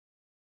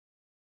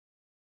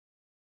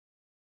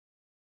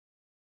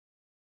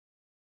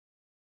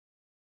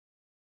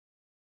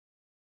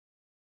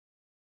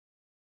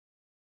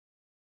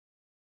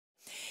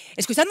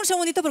Escuchadme un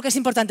segundito porque es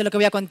importante lo que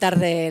voy a contar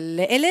de él.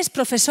 Él es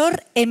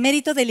profesor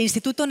emérito del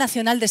Instituto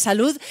Nacional de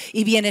Salud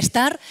y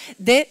Bienestar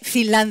de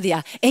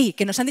Finlandia. ¡Ey!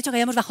 Que nos han dicho que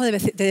habíamos bajado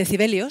de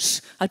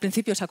decibelios al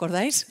principio, ¿os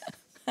acordáis?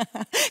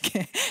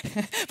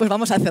 Pues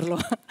vamos a hacerlo.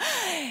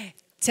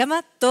 Se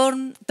llama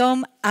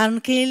Tom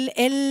Arnkil.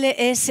 Él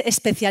es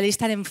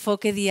especialista en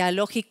enfoque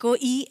dialógico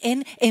y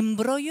en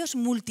embrollos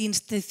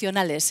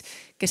multiinstitucionales,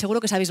 que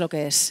seguro que sabéis lo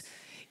que es.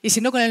 Y si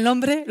no, con el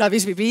nombre lo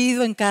habéis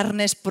vivido en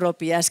carnes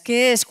propias,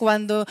 que es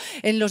cuando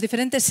en los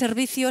diferentes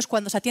servicios,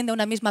 cuando se atiende a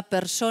una misma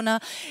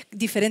persona,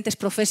 diferentes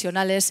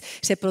profesionales,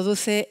 se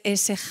produce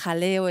ese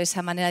jaleo,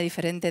 esa manera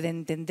diferente de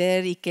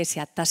entender y que se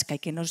atasca y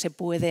que no se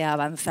puede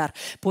avanzar.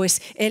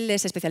 Pues él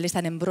es especialista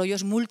en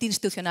embrollos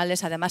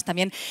multiinstitucionales, además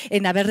también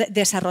en haber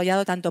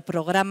desarrollado tanto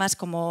programas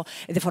como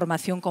de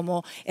formación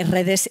como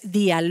redes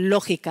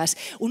dialógicas.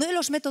 Uno de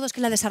los métodos que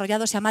él ha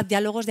desarrollado se llama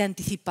diálogos de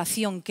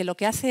anticipación, que lo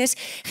que hace es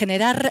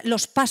generar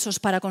los pasos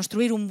para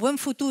construir un buen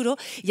futuro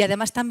y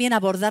además también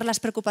abordar las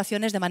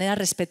preocupaciones de manera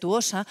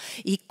respetuosa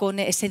y con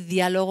ese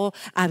diálogo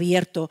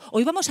abierto.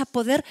 Hoy vamos a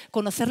poder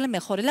conocerle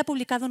mejor. Él ha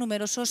publicado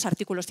numerosos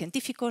artículos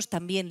científicos,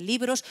 también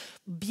libros,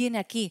 viene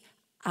aquí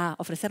a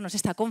ofrecernos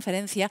esta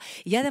conferencia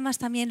y además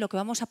también lo que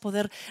vamos a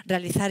poder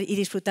realizar y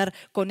disfrutar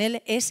con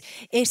él es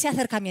ese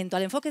acercamiento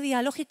al enfoque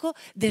dialógico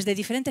desde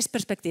diferentes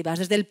perspectivas,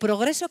 desde el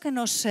progreso que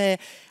nos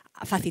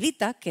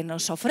facilita, que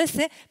nos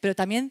ofrece, pero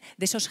también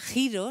de esos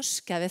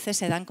giros que a veces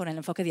se dan con el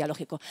enfoque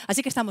dialógico.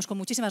 Así que estamos con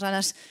muchísimas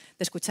ganas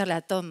de escucharle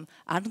a Tom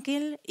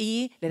Arnkil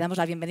y le damos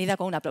la bienvenida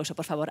con un aplauso,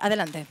 por favor.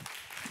 Adelante.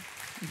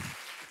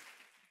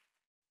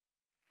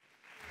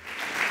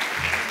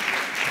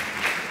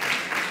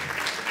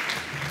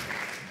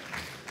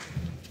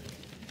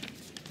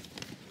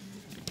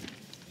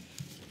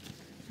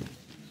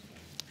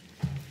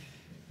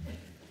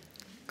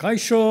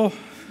 Kaixo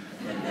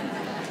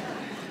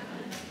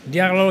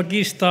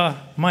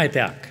dialogista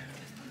maiteak.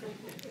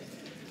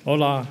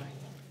 Hola,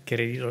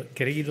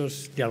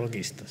 queridos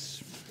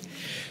dialogistas.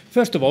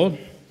 First of all,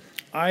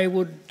 I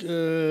would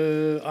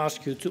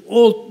ask you to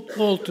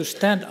all to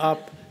stand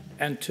up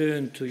and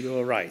turn to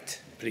your right,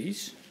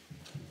 please.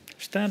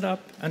 Stand up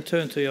and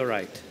turn to your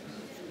right.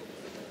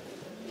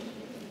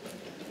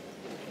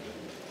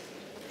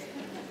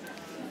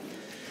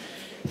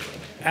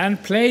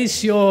 And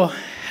place your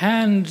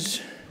hands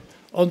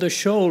on the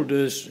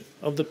shoulders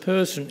of the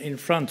person in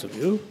front of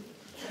you.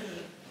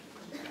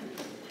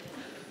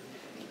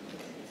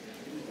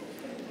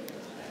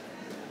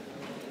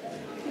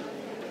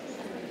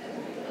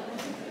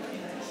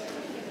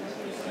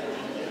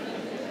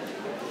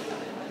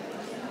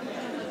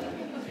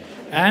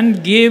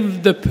 And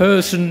give the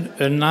person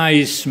a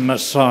nice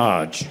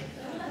massage.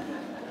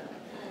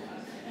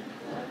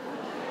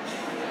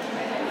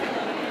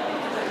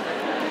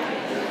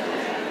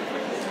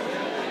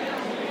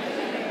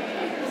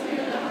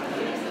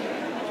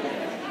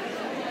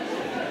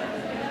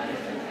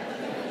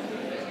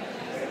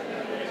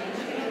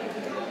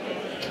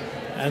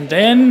 And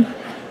then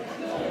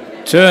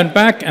turn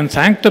back and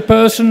thank the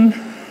person,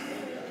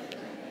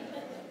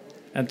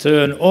 and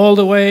turn all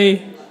the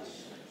way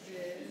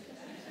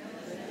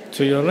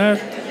to your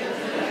left,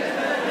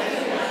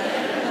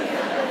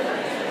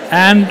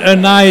 and a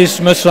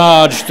nice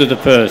massage to the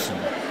person.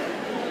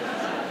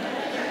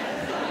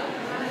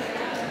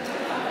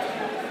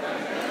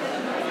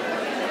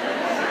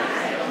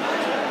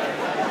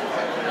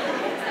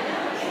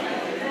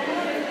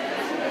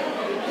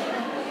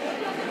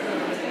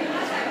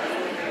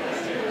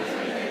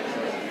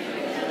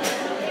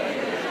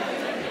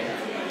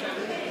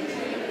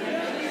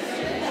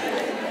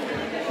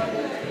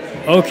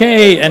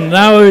 Okay, and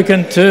now you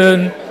can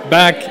turn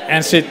back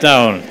and sit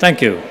down.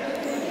 Thank you.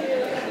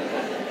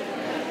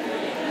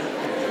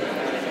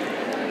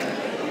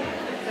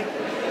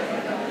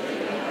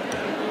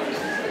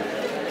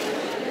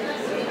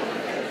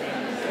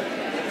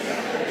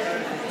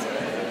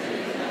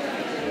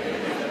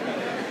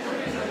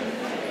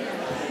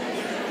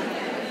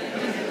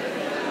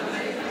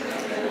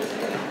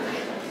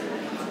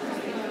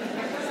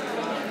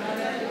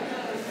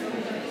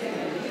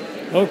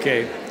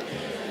 Okay.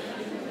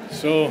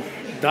 So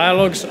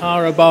dialogues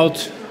are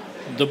about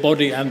the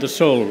body and the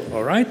soul,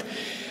 all right?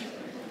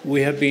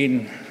 We have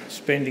been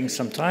spending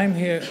some time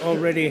here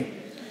already.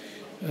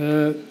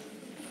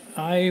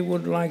 I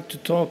would like to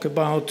talk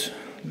about,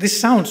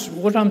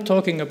 what I'm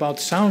talking about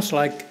sounds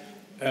like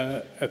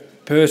a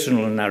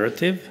personal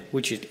narrative,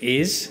 which it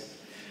is,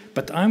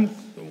 but I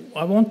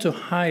want to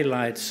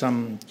highlight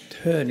some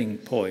turning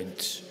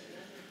points,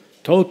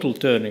 total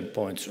turning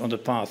points on the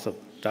path of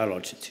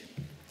dialogicity.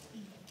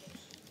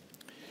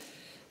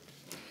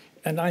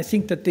 And I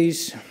think that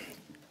these,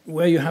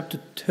 where you have to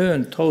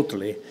turn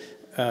totally,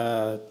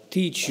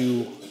 teach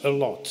you a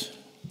lot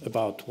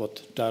about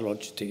what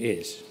dialogicity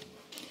is.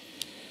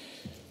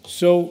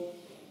 So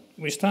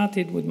we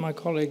started with my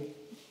colleague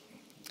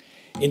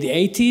in the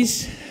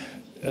 80s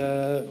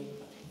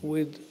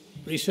with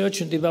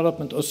research and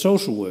development of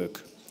social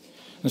work.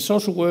 And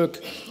social work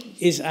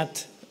is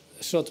at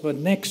sort of a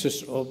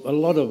nexus of a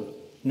lot of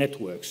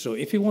networks. So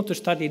if you want to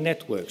study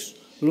networks,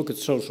 look at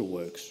social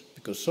works,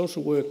 because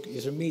social work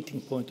is a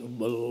meeting point of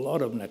a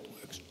lot of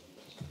networks.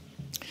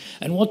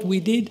 And what we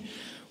did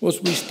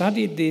was we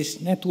studied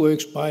these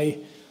networks by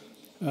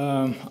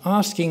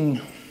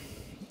asking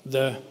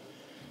the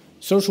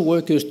social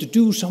workers to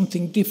do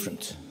something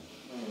different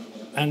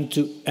and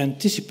to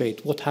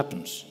anticipate what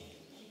happens.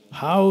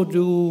 How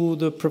do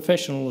the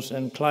professionals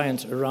and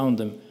clients around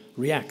them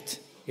react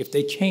if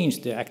they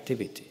change their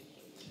activity?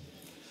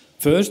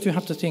 First, you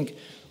have to think,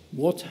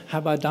 what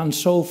have I done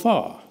so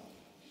far?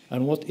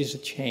 And what is a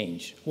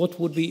change? What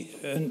would be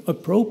an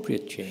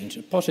appropriate change,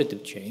 a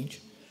positive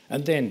change?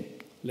 And then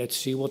let's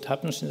see what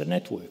happens in the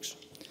networks.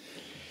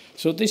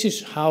 So this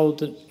is how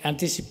the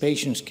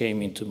anticipations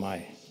came into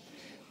my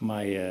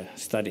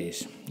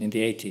studies in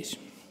the 80s.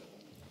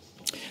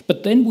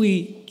 But then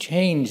we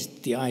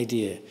changed the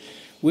idea.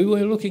 We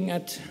were looking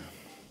at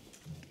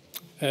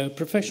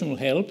professional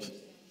help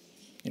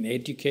in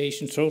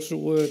education, social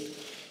work,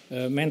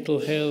 mental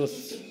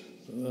health,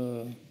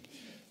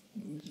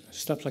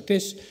 stuff like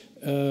this,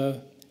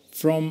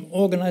 from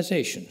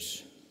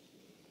organizations.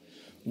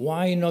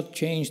 Why not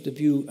change the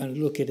view and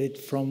look at it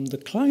from the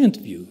client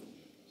view,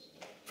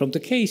 from the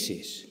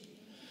cases?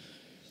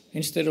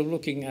 Instead of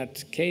looking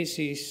at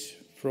cases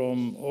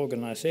from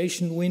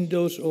organization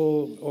windows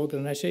or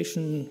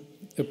organization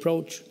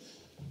approach,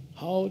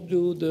 how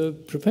do the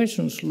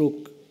professions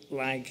look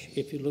like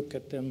if you look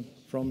at them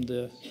from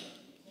the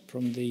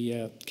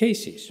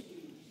cases?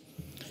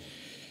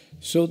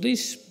 So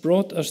this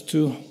brought us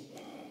to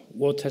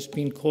what has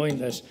been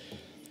coined as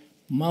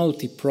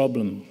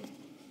multi-problem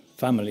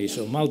families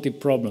or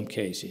multi-problem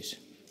cases,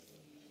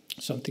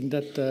 something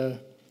that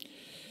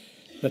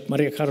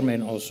Maria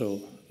Carmen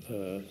also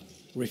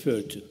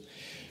referred to.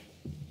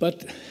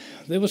 But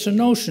there was a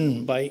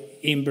notion by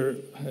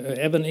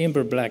Evan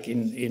Imber-Black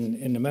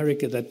in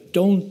America that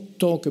don't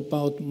talk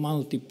about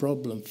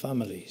multi-problem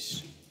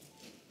families.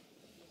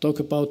 Talk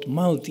about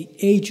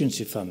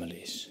multi-agency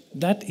families.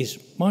 That is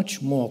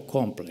much more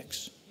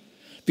complex.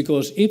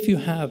 Because if you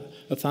have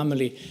a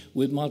family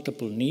with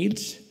multiple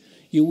needs,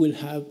 you will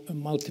have a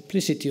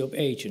multiplicity of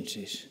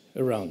agencies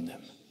around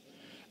them.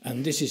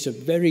 And this is a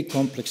very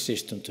complex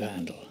system to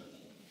handle.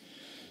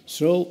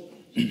 So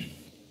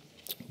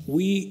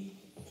we,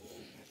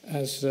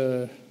 as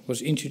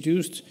was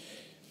introduced,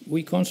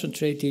 we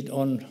concentrated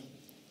on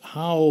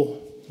how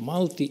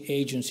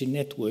multi-agency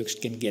networks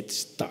can get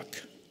stuck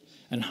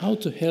and how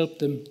to help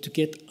them to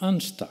get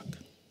unstuck.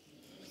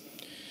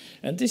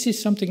 And this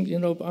is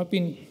something, I've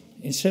been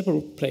in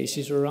several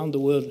places around the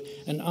world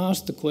and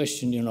asked the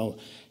question,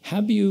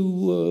 have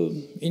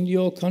you, in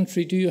your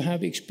country, do you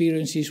have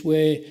experiences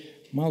where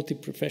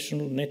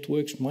multi-professional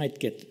networks might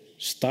get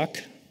stuck?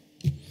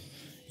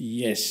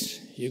 Yes.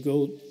 You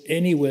go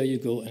anywhere you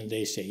go and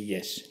they say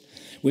yes.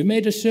 We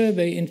made a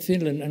survey in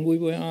Finland and we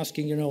were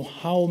asking,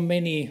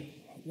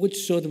 which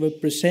sort of a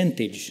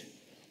percentage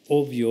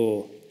of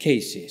your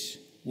cases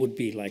would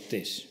be like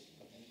this?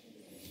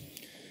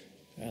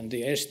 And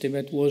the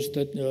estimate was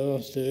that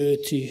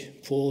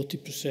 30,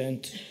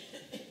 40%,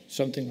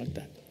 something like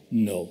that.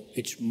 No,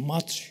 it's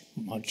much,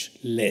 much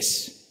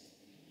less.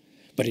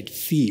 But it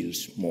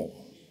feels more.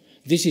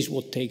 This is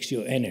what takes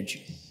your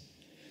energy.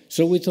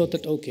 So we thought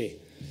that, okay,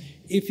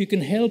 if you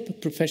can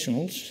help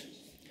professionals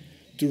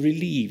to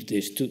relieve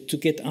this, to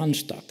get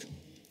unstuck,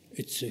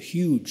 it's a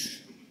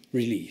huge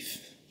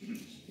relief.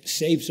 It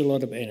saves a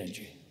lot of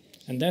energy.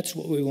 And that's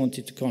what we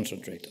wanted to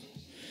concentrate on.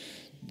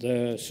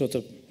 The sort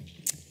of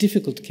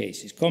difficult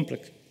cases,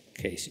 complex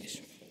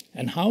cases.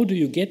 And how do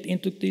you get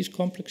into these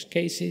complex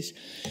cases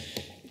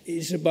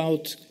is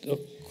about the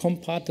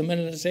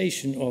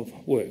compartmentalization of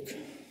work.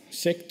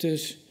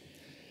 Sectors.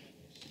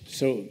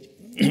 So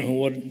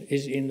what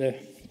is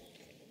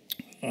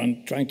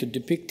I'm trying to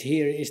depict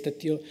here is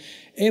that your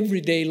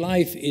everyday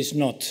life is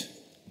not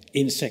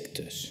in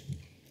sectors,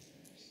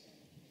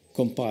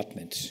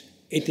 compartments.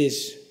 It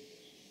is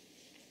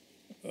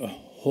a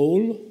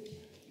whole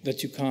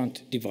that you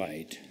can't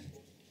divide.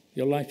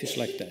 Your life is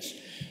like this.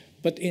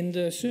 But in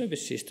the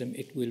service system,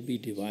 it will be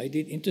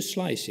divided into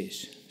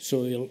slices.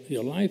 So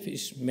your life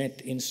is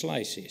met in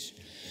slices.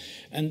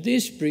 And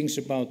this brings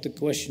about the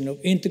question of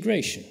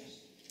integration.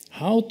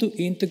 How to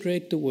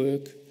integrate the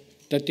work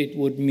that it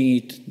would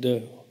meet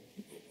the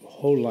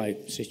whole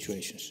life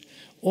situations.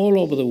 All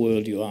over the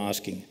world you are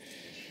asking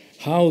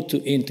how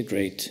to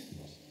integrate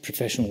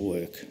professional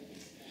work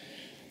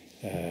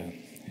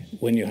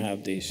when you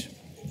have these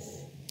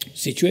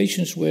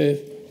situations where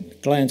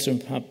clients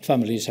and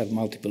families have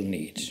multiple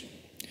needs.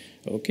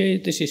 Okay,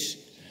 this is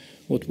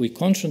what we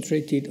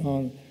concentrated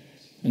on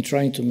and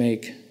trying to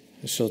make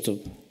a sort of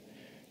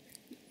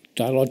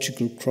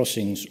dialogical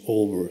crossings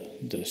over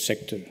the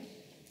sector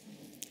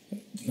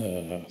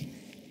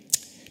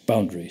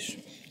boundaries.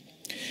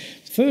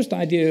 The first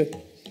idea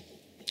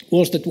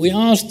was that we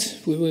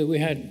asked, we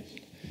had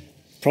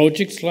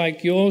projects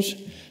like yours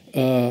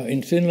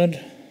in Finland,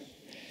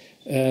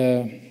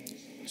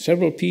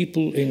 several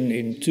people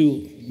in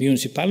 2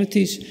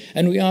 municipalities,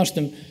 and we asked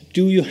them,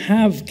 do you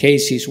have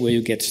cases where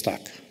you get stuck?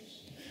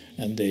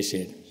 And they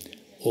said,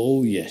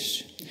 oh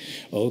yes,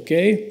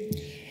 okay.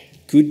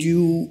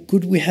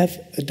 Could we have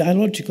a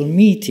dialogical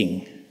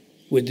meeting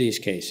with these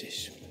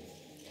cases,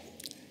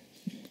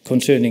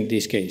 concerning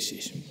these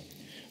cases?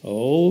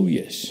 Oh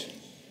yes.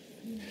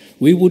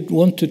 We would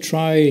want to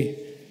try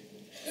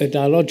a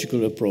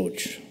dialogical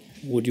approach.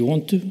 Would you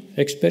want to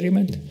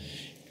experiment?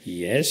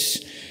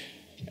 Yes.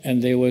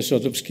 And they were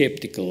sort of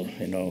skeptical,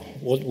 you know,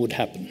 what would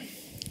happen.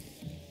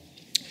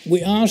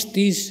 We asked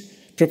these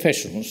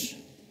professionals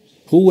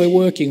who were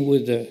working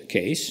with the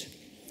case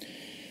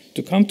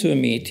to come to a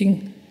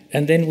meeting,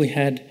 and then we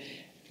had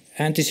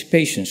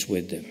anticipations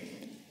with them.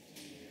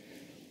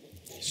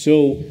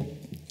 So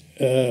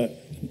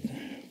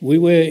we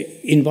were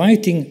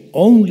inviting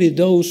only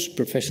those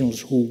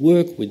professionals who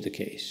work with the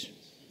case,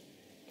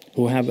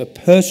 who have a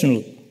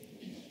personal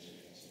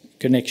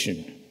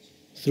connection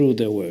through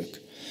their work.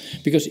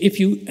 Because if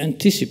you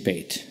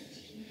anticipate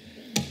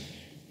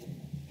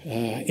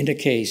in a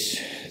case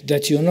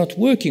that you're not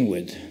working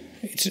with,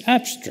 it's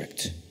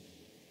abstract.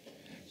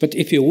 But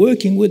if you're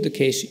working with the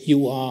case,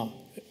 you are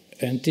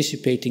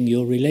anticipating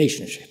your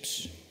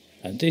relationships.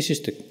 And this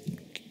is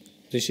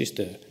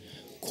the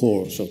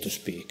core, so to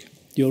speak,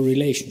 your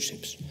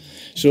relationships.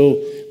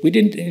 So we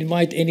didn't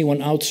invite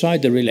anyone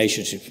outside the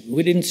relationship.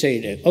 We didn't say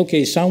that,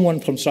 okay, someone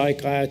from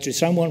psychiatry,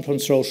 someone from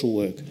social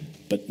work.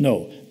 But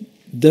no,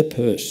 the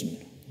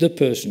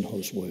person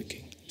who's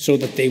working, so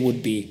that they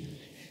would be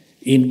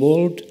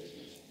involved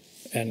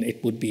and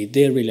it would be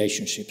their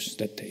relationships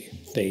that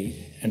they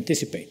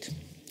anticipate.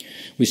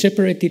 We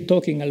separated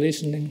talking and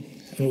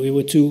listening, and we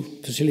were two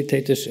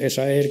facilitators,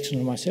 S.I. Eriksson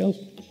and myself,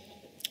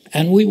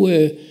 and we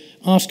were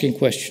asking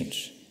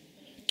questions,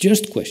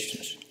 just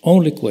questions,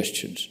 only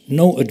questions,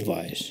 no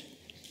advice.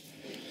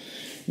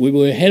 We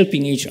were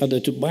helping each other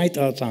to bite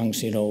our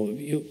tongues, you know.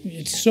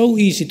 It's so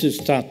easy to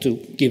start to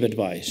give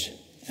advice,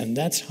 and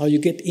that's how you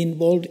get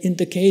involved in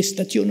the case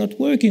that you're not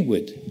working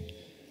with.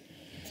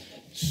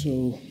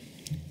 So,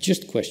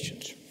 just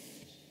questions.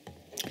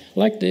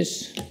 Like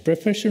this,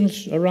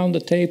 professionals around the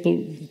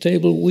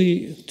table,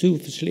 we two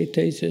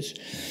facilitators,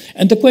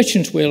 and the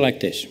questions were like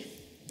this.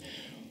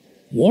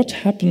 What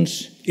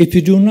happens if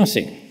you do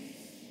nothing?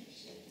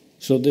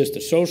 So there's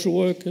the social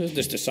worker,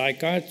 there's the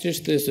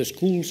psychiatrist, there's the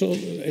school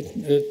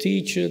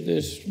teacher,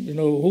 there's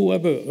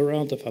whoever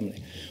around the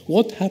family.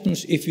 What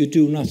happens if you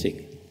do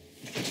nothing?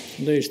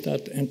 They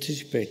start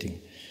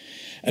anticipating.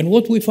 And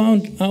what we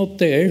found out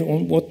there, or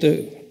what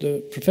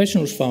the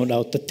professionals found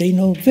out, that they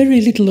know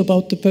very little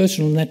about the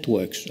personal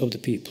networks of the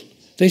people.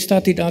 They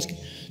started asking,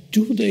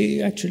 do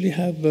they actually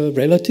have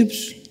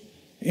relatives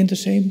in the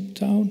same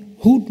town?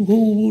 Who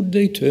would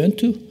they turn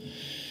to?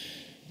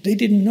 They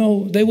didn't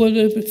know. They were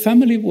the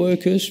family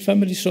workers,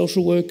 family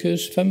social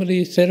workers,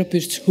 family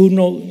therapists who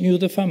knew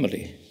the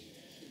family,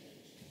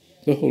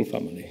 the whole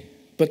family.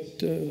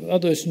 But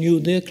others knew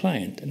their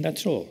client, and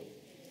that's all.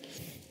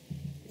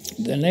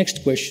 The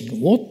next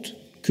question, what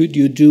could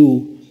you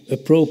do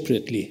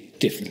appropriately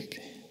differently?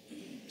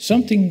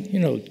 Something,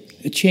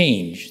 a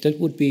change. That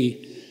would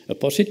be a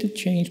positive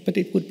change, but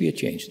it would be a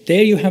change.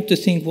 There you have to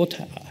think, what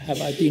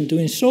have I been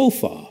doing so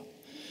far?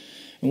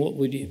 And what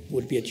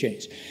would be a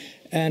change?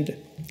 And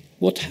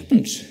what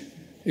happens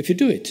if you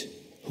do it?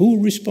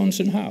 Who responds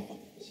and how?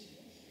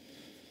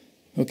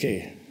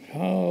 Okay,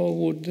 how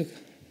would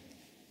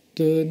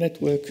the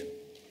network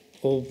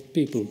of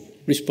people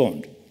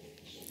respond?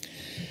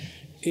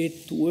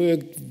 It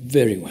worked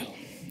very well.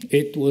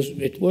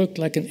 It worked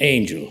like an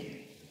angel.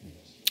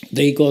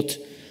 They got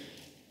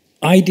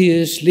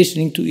ideas,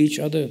 listening to each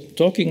other,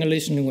 talking and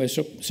listening were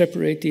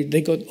separated.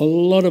 They got a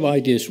lot of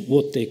ideas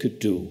what they could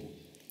do.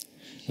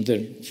 And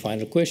the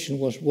final question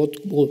was, what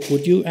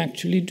would you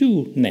actually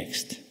do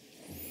next?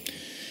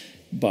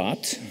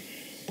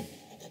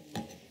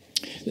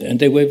 And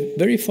they were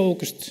very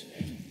focused,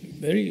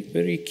 very,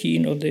 very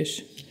keen on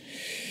this.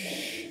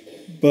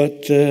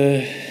 But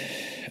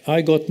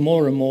I got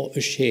more and more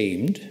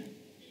ashamed.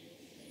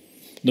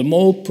 The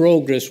more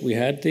progress we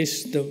had,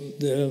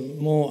 the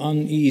more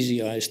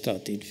uneasy I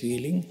started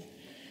feeling.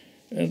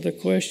 And the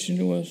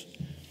question was,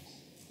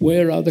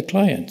 where are the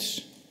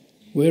clients?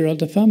 Where are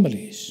the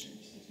families?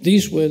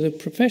 These were the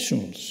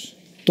professionals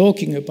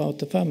talking about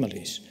the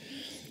families.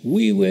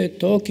 We were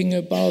talking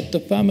about the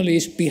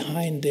families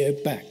behind their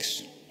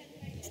backs.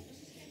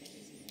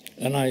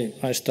 And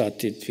I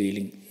started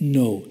feeling,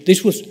 no,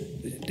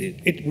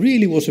 it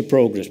really was a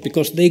progress,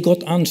 because they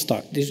got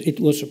unstuck. It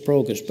was a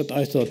progress, but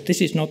I thought,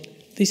 this is not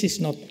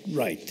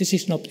right. This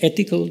is not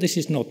ethical. This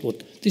is not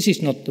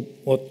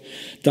what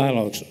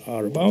dialogues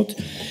are about.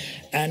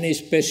 And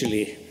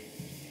especially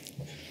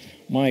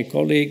my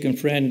colleague and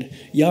friend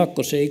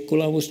Jaakko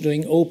Seikkula was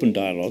doing open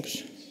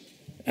dialogues,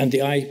 and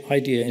the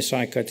idea in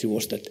psychiatry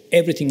was that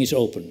everything is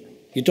open.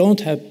 You don't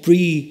have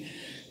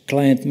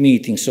pre-client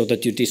meetings so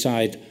that you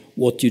decide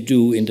what you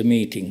do in the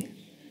meeting,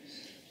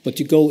 but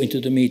you go into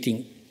the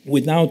meeting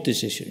without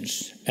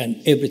decisions,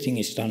 and everything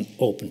is done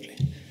openly.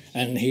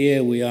 And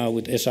here we are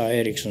with S.I.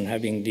 Eriksson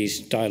having these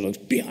dialogues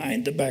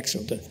behind the backs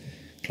of the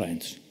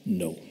clients.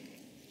 No.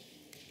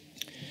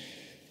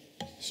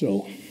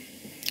 So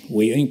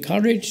we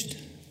encouraged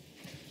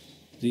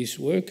these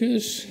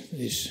workers,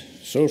 these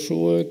social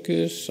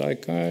workers,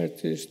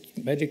 psychiatrists,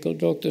 medical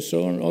doctors,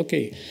 so on.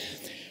 Okay,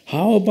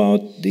 how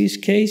about these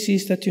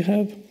cases that you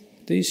have,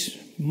 these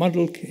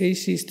muddle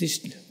cases,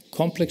 these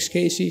complex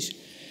cases?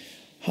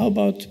 How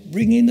about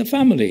bringing the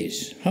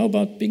families? How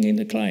about bringing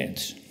the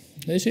clients?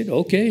 They said,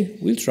 okay,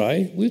 we'll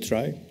try.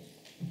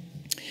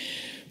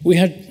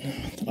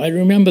 I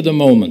remember the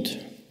moment.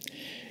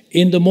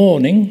 In the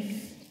morning,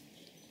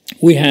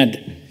 we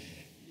had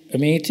a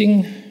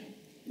meeting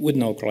with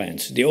no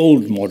clients, the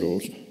old model,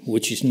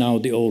 which is now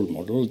the old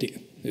model, the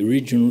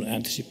original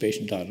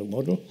anticipation dialogue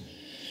model.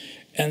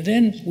 And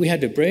then we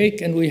had a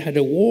break and we had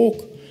a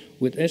walk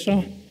with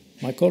Esa,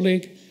 my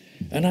colleague,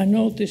 and I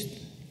noticed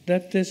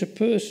that there's a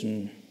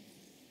person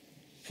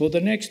for the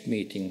next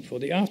meeting, for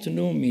the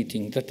afternoon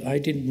meeting, that I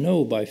didn't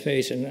know by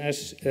face. And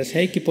as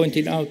Heikki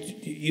pointed out,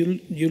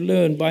 you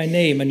learn by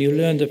name and you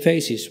learn the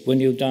faces when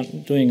you're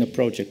doing a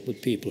project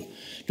with people,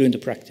 doing the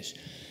practice.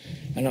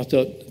 And I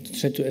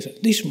said to Esa,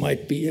 this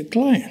might be a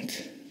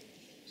client.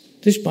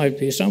 This might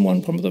be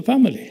someone from the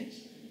family.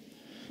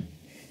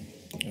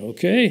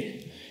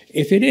 Okay,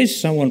 if it is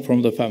someone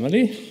from the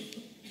family,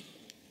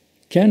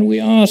 can we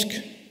ask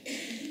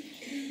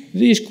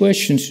these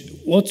questions?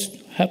 What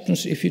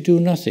happens if you do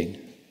nothing?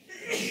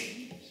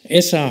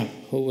 Esa,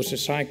 who was a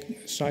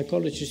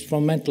psychologist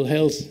from mental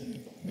health,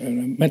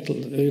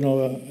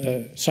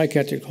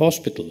 psychiatric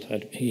hospital,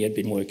 he had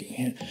been working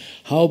here.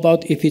 How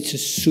about if it's a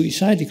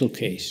suicidal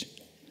case?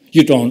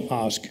 You don't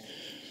ask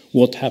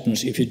what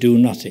happens if you do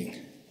nothing.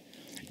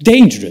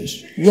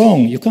 Dangerous,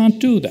 wrong, you can't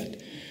do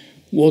that.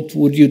 What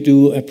would you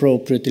do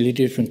appropriately,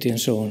 differently, and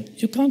so on?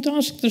 You can't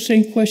ask the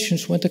same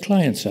questions when the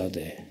clients are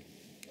there.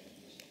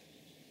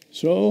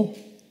 So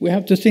we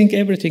have to think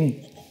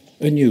everything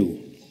anew.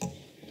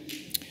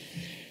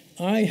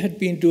 I had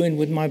been doing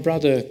with my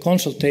brother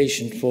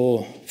consultation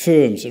for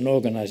firms and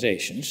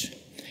organizations,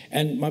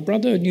 and my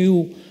brother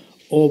knew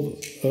of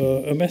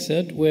a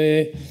method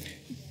where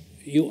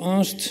you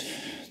asked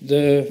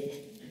the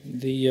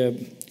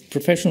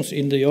professionals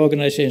in the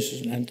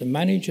organizations and the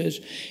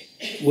managers,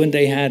 when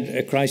they had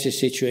a crisis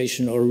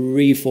situation or a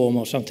reform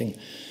or something,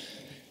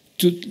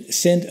 to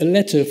send a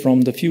letter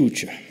from the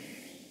future.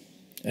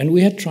 And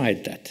we had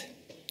tried that,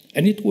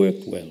 and it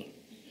worked well.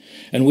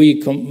 And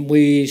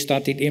we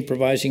started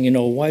improvising,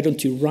 why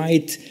don't you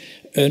write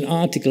an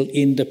article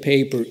in the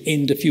paper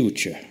in the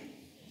future?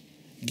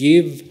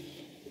 Give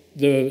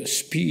the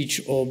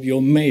speech of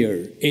your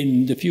mayor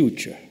in the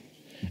future.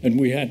 And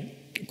we had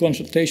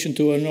consultation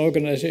to an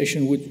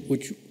organization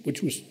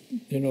which was,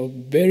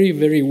 very,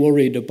 very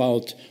worried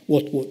about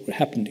what would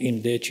happen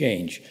in their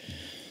change.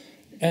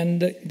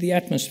 And the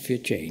atmosphere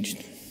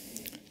changed.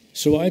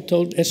 So I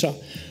told Esa,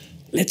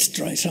 let's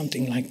try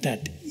something like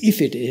that.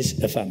 If it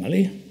is a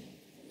family,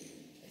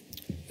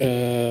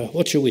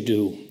 what shall we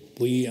do?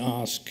 We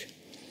ask,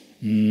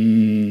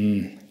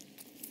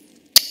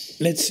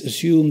 let's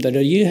assume that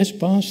a year has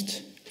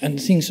passed and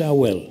things are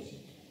well.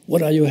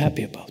 What are you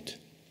happy about?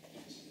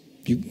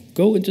 You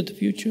go into the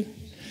future,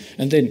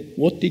 and then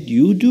what did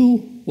you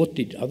do? What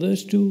did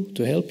others do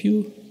to help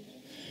you?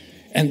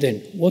 And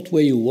then what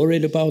were you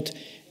worried about,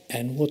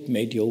 and what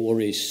made your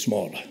worries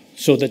smaller?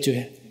 So that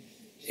you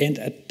end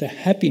at the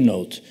happy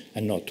note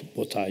and not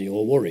what are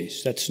your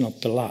worries. That's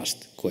not the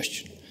last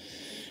question.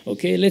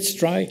 Okay, let's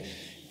try.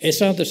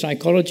 Esa, the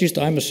psychologist,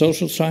 I'm a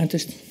social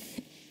scientist,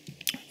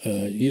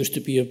 used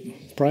to be a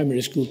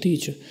primary school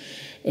teacher.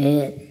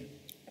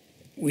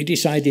 We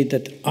decided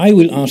that I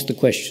will ask the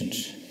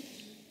questions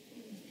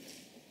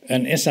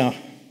and Esa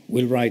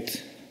will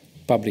write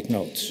public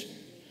notes.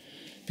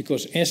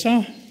 Because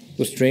Esa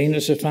was trained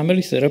as a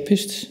family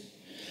therapist,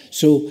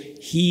 so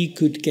he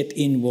could get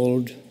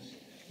involved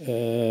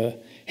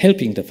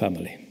helping the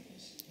family,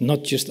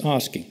 not just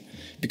asking.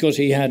 Because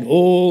he had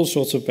all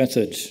sorts of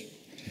methods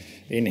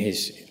in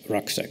his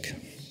rucksack.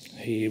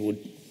 He would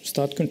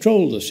start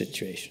control the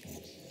situation.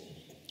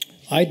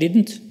 I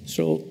didn't,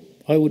 so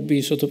I would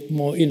be sort of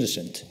more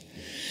innocent.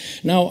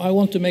 Now, I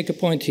want to make a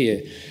point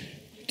here.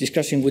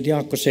 Discussing with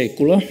Jaakko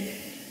Seikkula,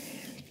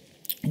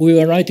 we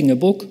were writing a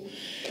book,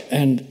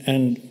 and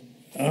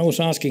I was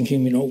asking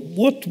him,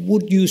 what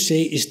would you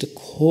say is the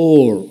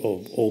core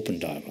of open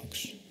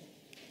dialogues?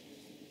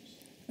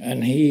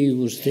 And he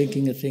was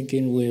thinking,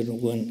 we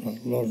went on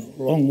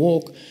a long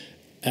walk,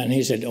 and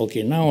he said,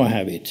 okay, now I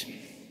have it.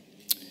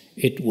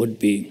 It would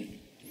be,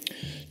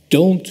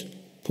 don't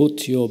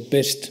put your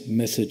best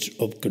methods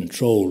of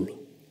control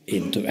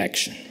into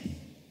action.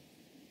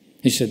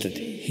 He said that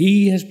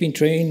he has been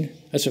trained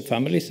as a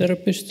family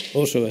therapist,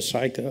 also a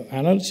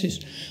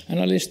psychoanalyst.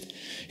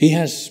 He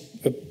has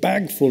a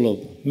bag full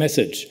of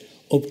methods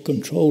of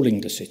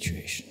controlling the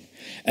situation.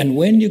 And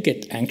when you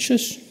get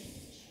anxious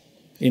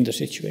in the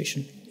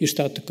situation, you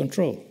start to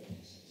control.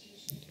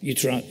 You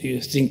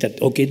think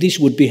that, okay, this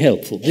would be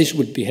helpful, this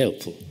would be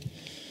helpful.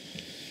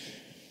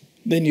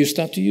 Then you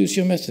start to use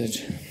your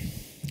methods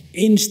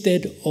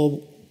instead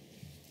of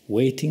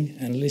waiting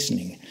and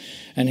listening.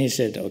 And he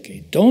said,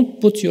 okay, don't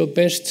put your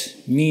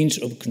best means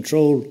of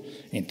control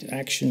into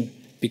action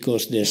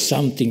because there's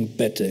something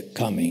better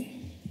coming.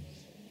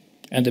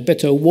 And the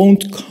better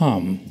won't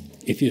come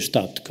if you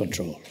start to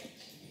control.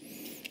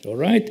 All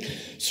right?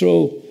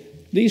 So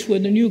these were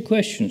the new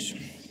questions.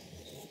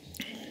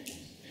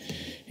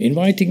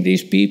 Inviting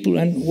these people,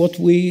 and what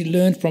we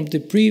learned from the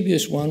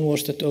previous one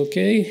was that,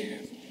 okay,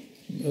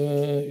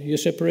 you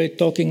separate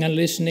talking and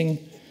listening,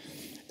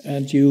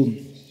 and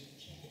you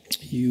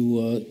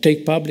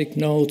take public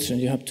notes, and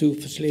you have 2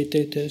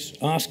 facilitators,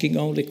 asking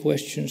only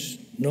questions,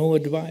 no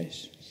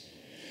advice.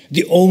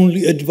 The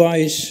only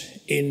advice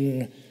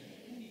in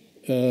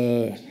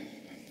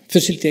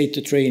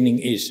facilitator training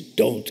is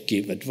don't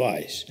give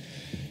advice.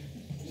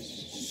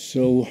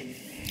 So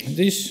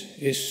this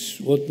is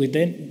what we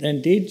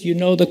then did. You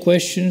know the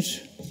questions,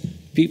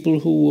 people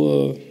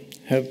who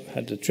have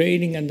had the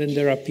training, and then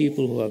there are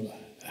people who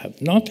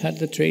have not had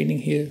the training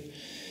here.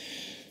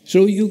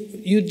 So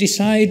you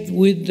decide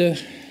with the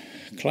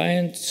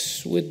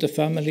clients, with the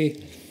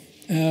family,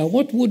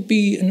 what would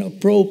be an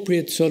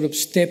appropriate sort of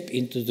step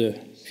into the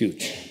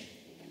future.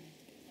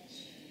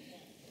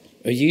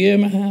 A year,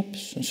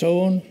 perhaps, and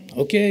so on.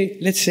 Okay,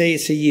 let's say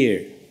it's a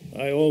year.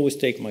 I always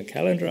take my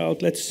calendar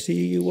out. Let's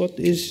see what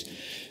is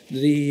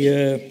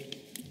the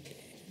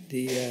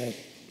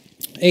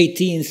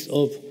 18th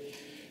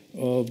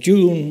of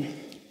June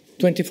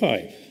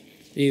 25,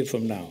 a year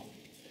from now.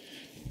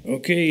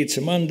 Okay, it's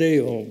a Monday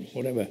or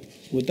whatever.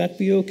 Would that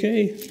be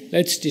okay?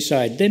 Let's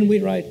decide. Then we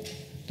write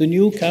the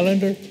new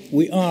calendar.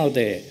 We are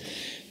there.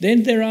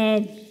 Then there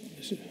are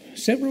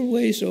several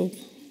ways of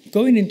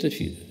going into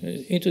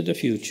the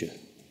future.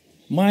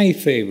 My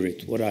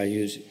favorite, what I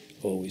use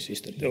always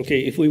is that,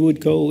 okay, if we would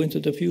go into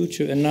the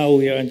future, and now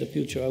we are in the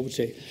future, I would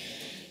say,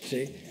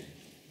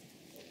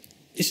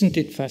 isn't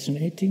it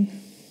fascinating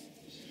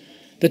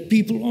that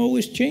people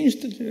always choose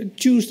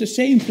the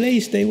same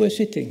place they were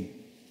sitting?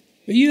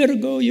 A year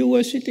ago, you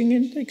were sitting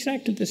in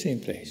exactly the same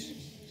place.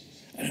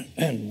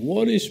 And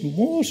what is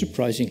more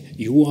surprising,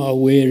 you are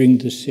wearing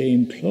the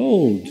same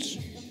clothes.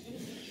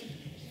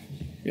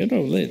 You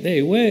know,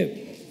 they wear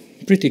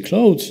pretty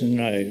clothes, and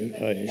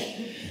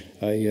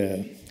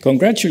I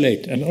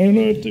congratulate. And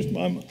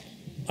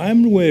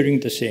I'm wearing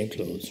the same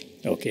clothes.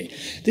 Okay,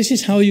 this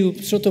is how you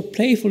sort of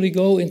playfully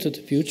go into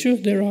the future.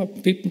 There are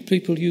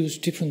people use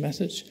different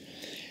methods.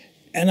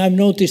 And I've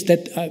noticed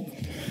that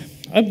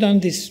I've done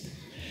this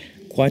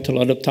quite a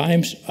lot of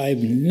times.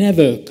 I've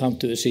never come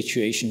to a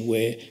situation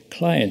where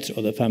clients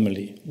or the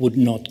family would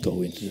not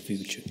go into the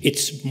future.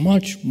 It's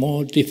much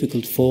more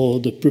difficult for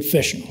the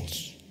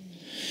professionals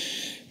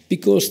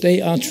because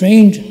they are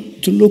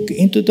trained to look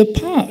into the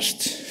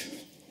past.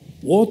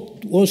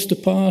 What was the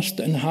past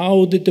and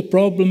how did the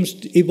problems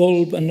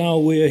evolve, and now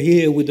we are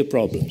here with the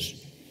problems.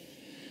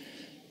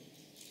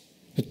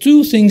 The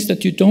 2 things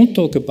that you don't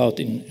talk about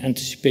in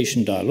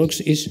anticipation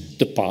dialogues is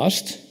the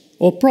past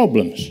or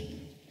problems.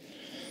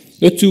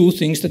 The 2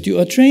 things that you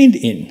are trained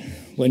in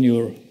when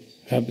you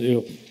have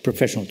your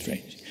professional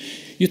training.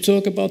 You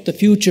talk about the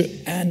future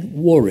and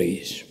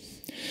worries.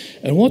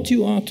 And what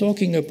you are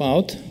talking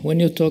about when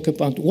you talk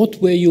about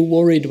what were you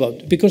worried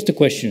about, because the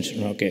questions,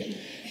 okay,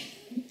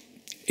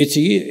 it's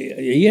a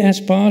year has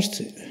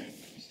passed,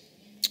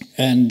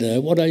 and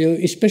what are you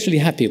especially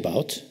happy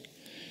about?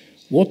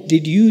 What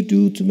did you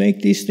do to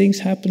make these things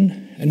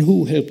happen, and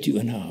who helped you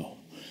and how?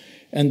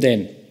 And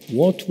then,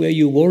 what were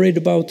you worried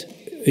about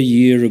a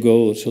year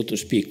ago, so to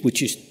speak,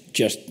 which is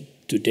just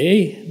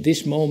today,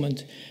 this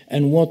moment,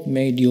 and what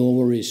made your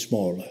worries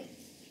smaller?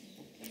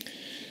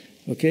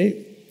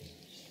 Okay?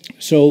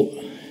 So,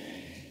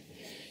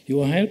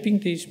 you are helping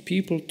these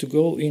people to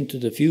go into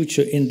the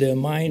future in their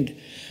mind,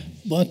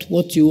 but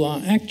what you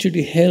are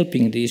actually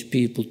helping these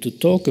people to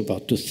talk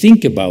about, to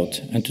think about,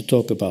 and to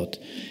talk about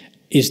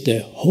is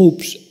their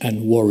hopes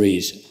and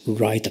worries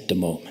right at the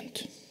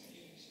moment,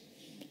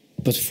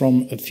 but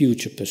from a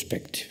future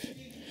perspective.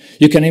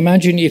 You can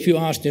imagine if you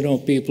ask,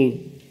 people,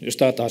 you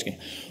start asking,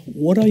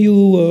 what are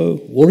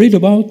you worried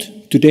about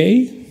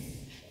today?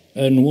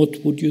 And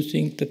what would you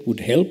think that would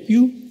help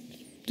you?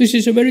 This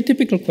is a very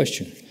typical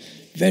question,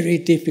 very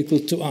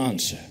difficult to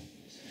answer.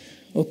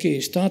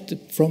 Okay, start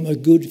from a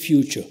good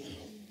future.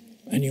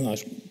 And you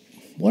ask,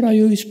 what are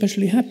you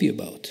especially happy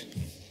about?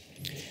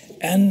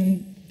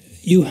 And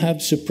you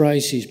have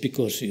surprises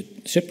because you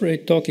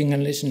separate talking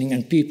and listening,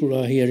 and people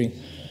are hearing.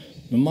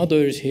 The mother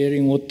is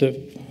hearing what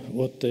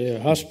the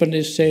husband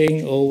is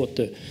saying, or what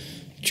the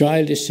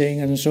child is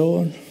saying, and so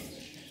on.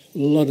 A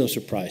lot of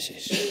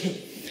surprises.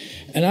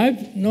 And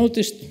I've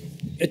noticed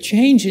a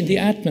change in the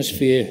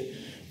atmosphere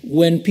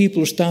when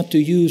people start to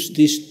use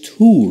this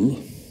tool,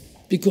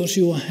 because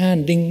you are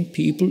handing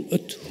people a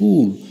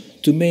tool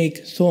to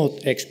make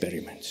thought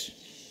experiments.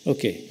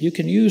 Okay, you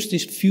can use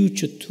this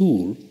future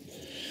tool,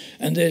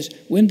 and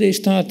when they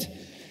start,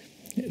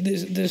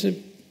 there's a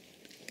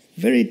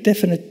very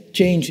definite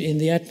change in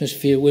the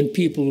atmosphere when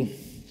people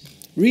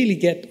really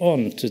get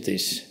on to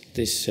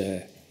this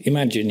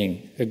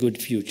imagining a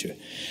good future.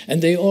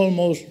 And they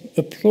almost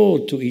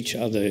applaud to each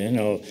other,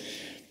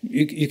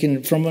 you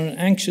can, from an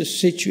anxious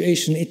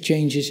situation, it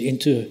changes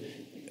into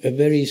a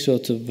very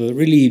sort of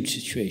relieved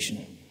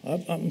situation.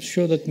 I'm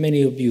sure that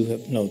many of you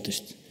have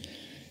noticed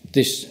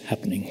this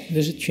happening.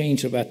 There's a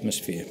change of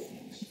atmosphere,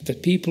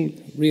 that people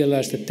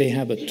realize that they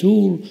have a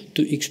tool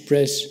to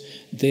express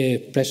their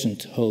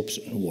present hopes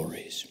and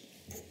worries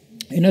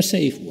in a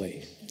safe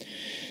way.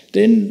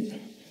 Then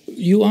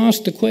you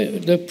ask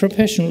the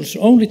professionals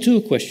only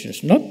two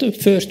questions, not the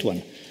first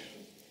one.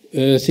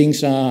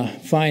 Things are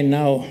fine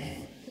now,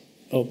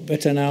 or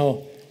better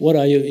now. What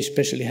are you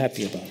especially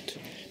happy about?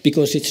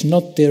 Because it's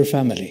not their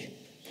family.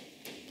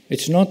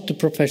 It's not the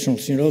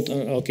professionals, you know,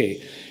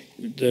 okay.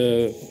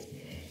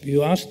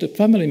 You ask the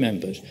family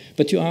members,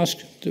 but you ask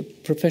the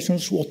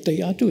professionals what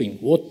they are doing.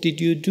 What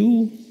did you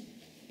do,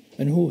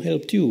 and who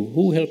helped you?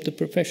 Who helped the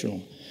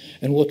professional?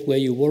 And what were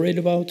you worried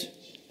about,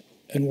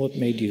 and what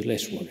made you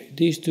less worried?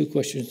 These two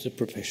questions, the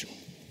professional.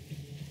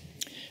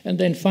 And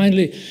then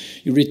finally,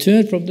 you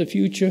return from the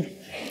future,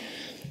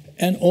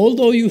 and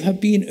although you have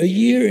been a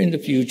year in the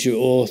future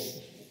or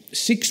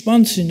 6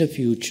 months in the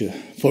future,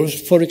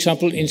 for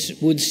example,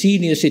 with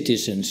senior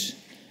citizens,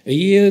 a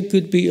year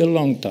could be a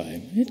long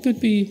time. It could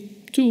be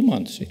 2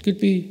 months. It could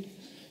be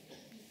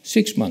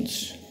 6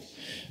 months.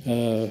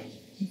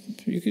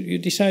 You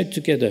decide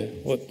together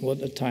what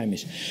the time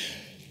is.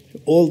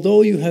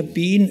 Although you have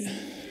been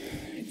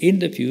in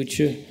the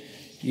future,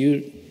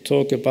 you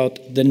talk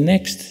about the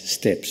next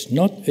steps,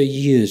 not a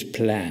year's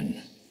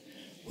plan.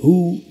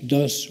 Who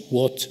does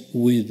what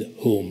with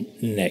whom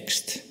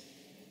next?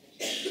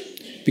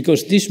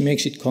 Because this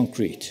makes it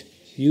concrete.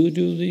 You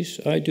do this,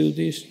 I do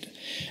this.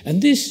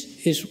 And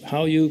this is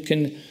how you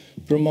can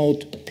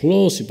promote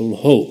plausible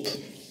hope.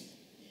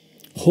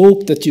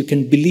 Hope that you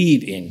can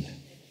believe in.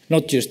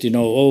 Not just,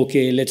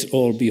 okay, let's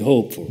all be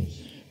hopeful.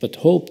 But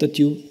hope that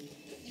you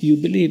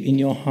believe in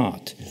your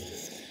heart.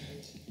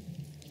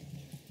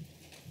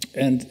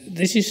 And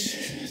this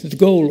is the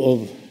goal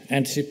of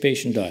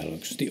anticipation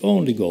dialogues. The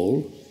only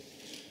goal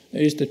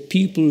is that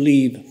people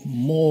leave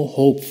more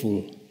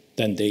hopeful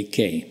than they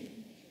came.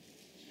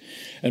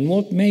 And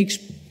what makes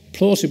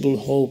plausible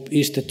hope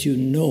is that you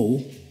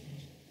know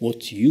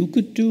what you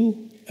could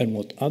do and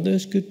what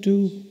others could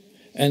do,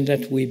 and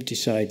that we've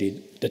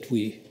decided that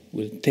we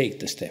will take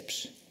the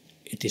steps.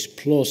 It is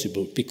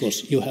plausible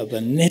because you have a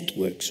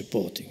network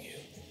supporting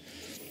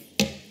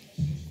you.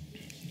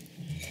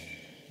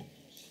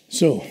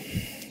 So,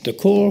 the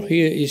core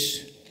here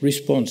is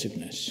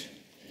responsiveness.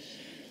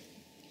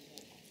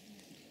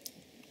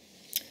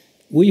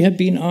 We have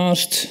been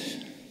asked,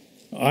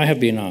 I have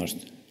been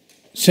asked,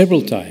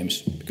 several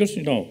times, because,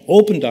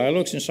 open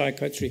dialogues in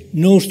psychiatry,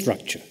 no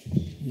structure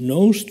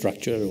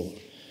at all.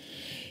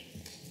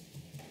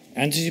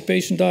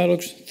 Anticipation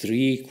dialogues,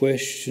 3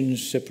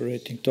 questions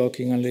separating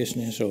talking and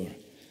listening and so on.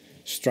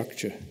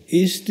 Structure.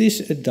 Is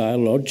this a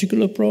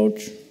dialogical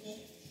approach?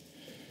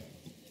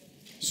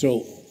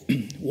 So,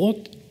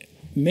 what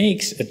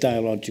makes a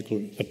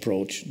dialogical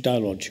approach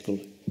dialogical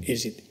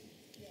is it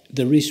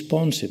the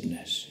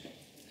responsiveness.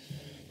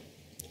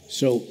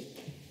 So,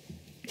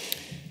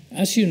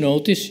 as you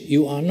notice,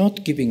 you are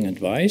not giving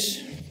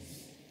advice.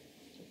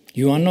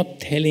 You are not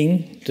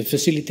telling, the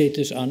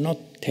facilitators are not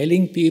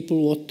telling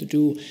people what to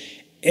do.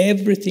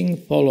 Everything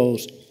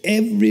follows,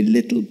 every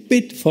little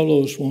bit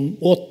follows from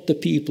what the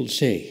people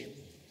say.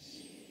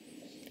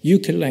 You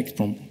collect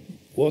from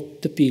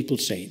what the people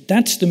say.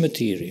 That's the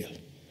material.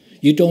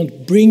 You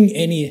don't bring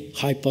any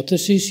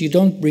hypotheses, you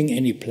don't bring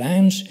any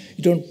plans,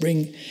 you don't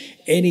bring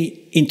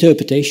any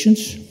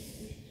interpretations.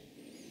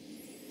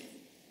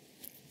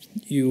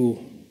 You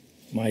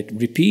might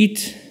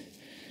repeat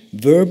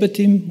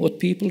verbatim what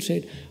people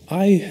said.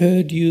 I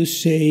heard you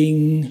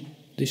saying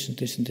this and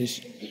this and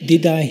this.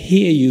 Did I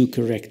hear you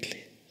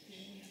correctly?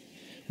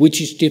 Which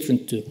is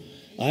different to,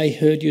 I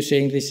heard you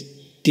saying this.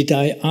 Did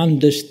I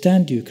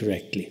understand you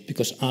correctly?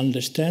 Because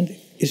understand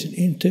is an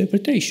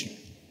interpretation.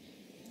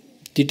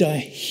 Did I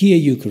hear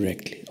you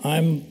correctly?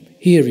 I'm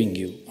hearing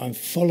you. I'm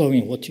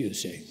following what you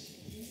say.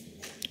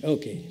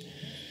 Okay.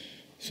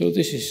 So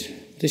this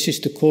is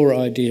the core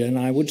idea, and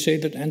I would say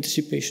that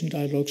anticipation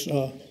dialogues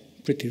are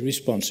pretty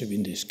responsive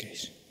in this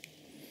case.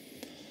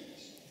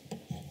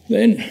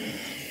 Then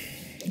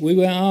we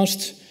were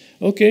asked,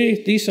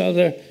 okay, these are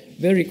the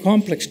very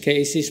complex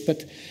cases,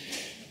 but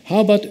how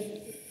about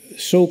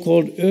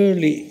so-called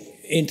early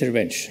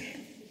intervention?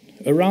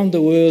 Around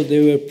the world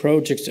there were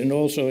projects, and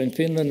also in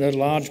Finland a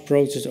large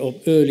project of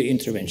early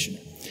intervention.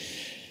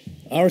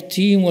 Our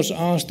team was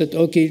asked that,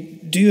 okay,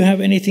 do you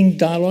have anything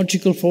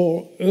dialogical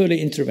for early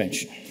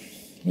intervention?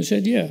 We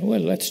said, yeah, well,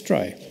 let's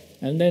try.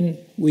 And then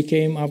we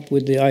came up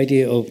with the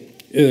idea of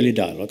early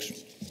dialogues.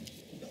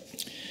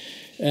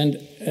 And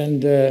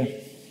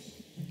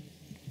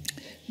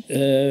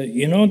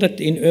you know that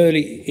in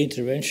early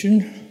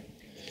intervention,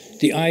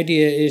 the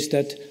idea is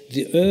that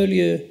the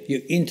earlier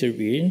you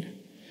intervene,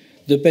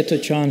 the better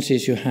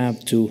chances you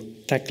have to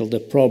tackle the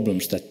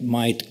problems that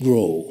might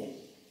grow.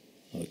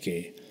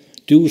 Okay,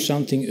 do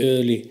something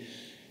early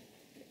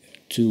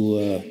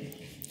to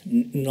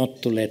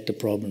not to let the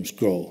problems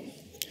grow.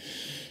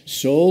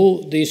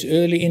 So these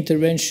early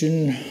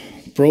intervention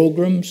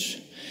programs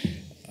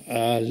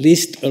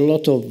list a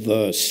lot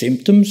of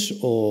symptoms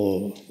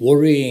or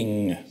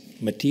worrying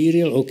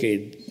material.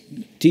 Okay,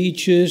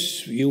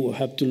 teachers, you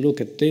have to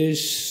look at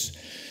this,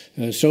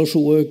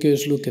 social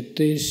workers look at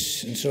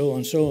this, and so on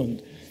and so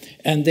on.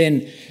 And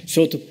then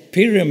sort of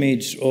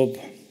pyramids of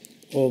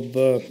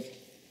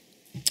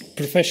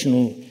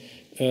professional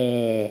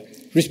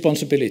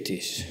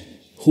responsibilities.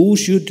 Who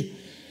should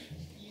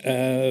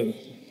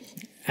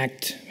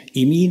act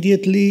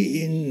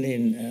immediately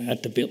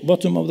at the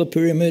bottom of the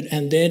pyramid,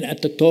 and then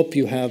at the top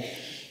you have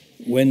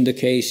when the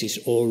case is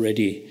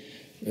already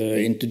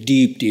into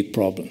deep, deep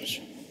problems.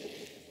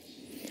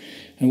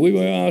 And we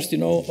were asked,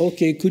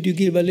 okay, could you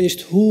give a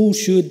list who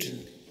should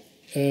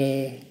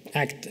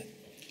act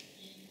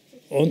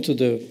onto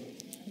the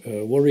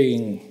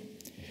worrying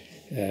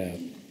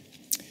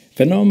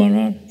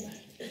phenomena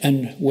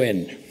and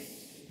when?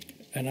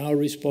 And our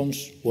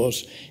response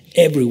was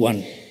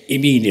everyone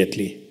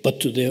immediately,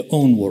 but to their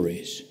own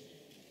worries.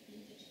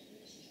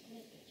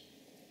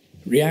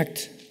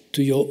 React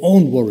to your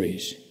own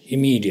worries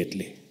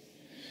immediately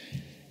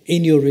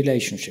in your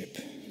relationship.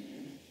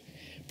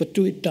 But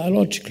do it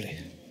dialogically.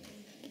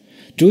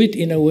 Do it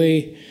in a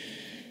way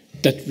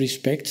that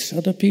respects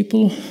other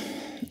people.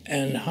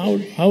 And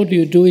how do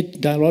you do it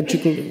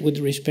dialogical with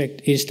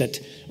respect is that,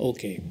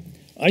 okay,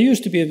 I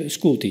used to be a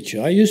school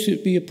teacher. I used to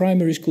be a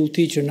primary school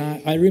teacher. And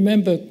I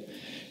remember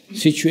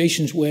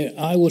situations where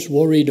I was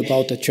worried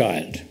about a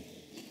child.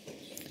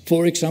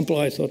 For example,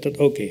 I thought that,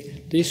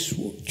 okay, this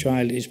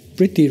child is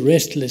pretty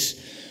restless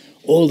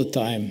all the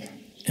time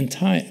and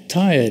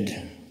tired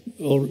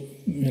or,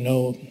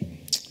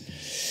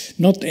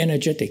 not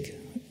energetic.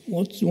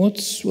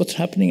 What's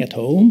happening at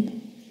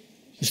home?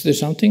 Is there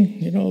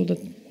something,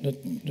 that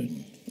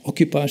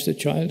occupies the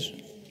child's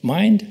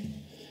mind?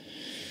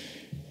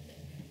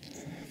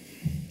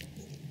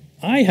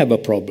 I have a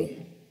problem.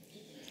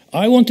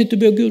 I wanted to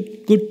be a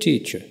good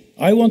teacher.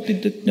 I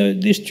wanted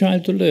this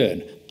child to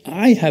learn.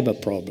 I have a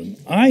problem.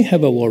 I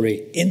have a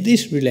worry in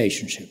this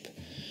relationship.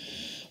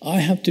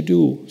 I have to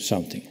do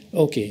something.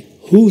 Okay,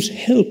 whose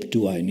help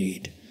do I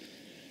need?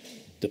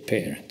 The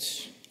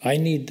parents. I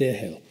need their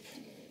help.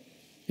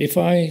 If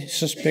I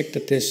suspect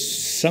that there's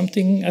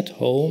something at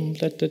home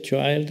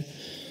that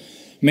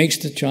makes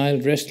the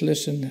child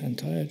restless and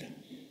tired,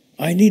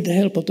 I need the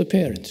help of the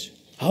parents.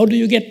 How do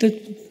you get the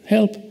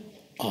help?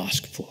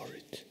 Ask for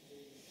it.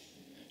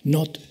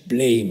 Not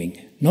blaming.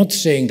 Not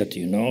saying that,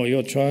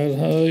 your child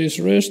is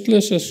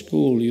restless at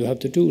school, you have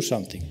to do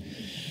something.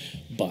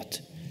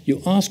 But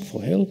you ask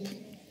for help.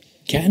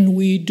 Can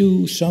we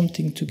do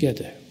something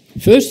together?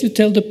 First you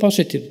tell the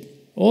positive,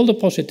 all the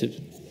positive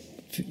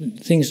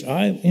things.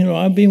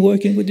 I've been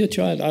working with your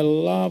child. I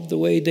love the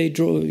way they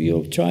draw.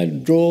 Your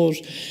child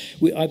draws.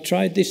 I've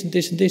tried this and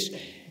this and this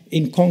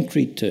in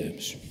concrete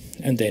terms.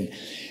 And then,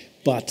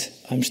 but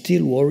I'm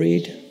still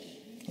worried.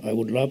 I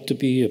would love to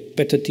be a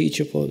better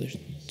teacher for the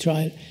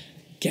child.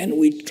 Can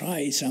we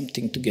try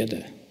something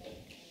together?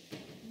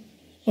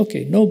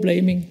 Okay, no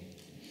blaming.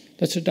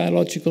 That's a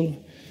dialogical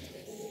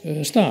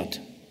start.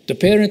 The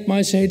parent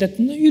might say that,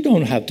 no, you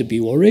don't have to be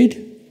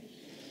worried.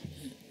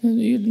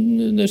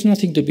 There's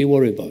nothing to be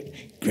worried about.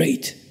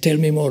 Great, tell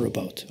me more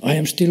about. I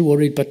am still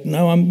worried, but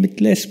now I'm a bit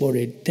less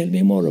worried. Tell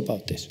me more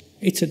about this.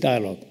 It's a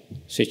dialogue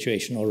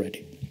situation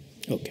already.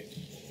 Okay.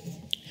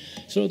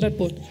 So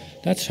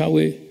that's how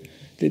we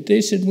did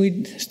this, and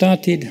we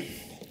started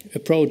a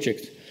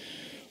project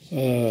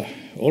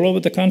all over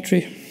the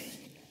country,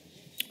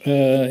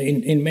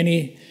 in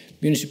many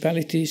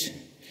municipalities,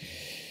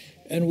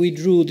 and we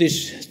drew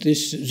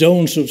this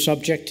zones of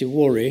subjective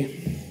worry,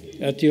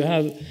 that you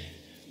have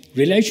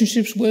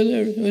relationships where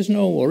there is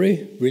no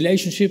worry,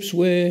 relationships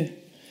where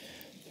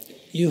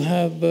you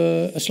have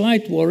a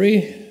slight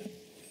worry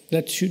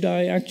that should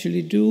I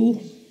actually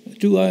do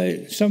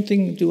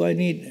I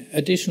need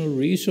additional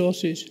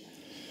resources?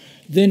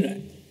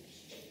 Then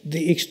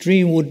the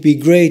extreme would be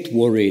great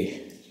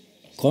worry,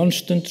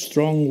 constant,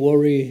 strong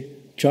worry,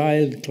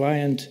 child,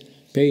 client,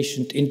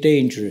 patient in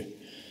danger.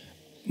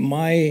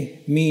 My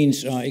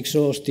means are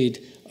exhausted.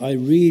 I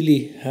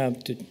really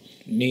have to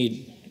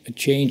need a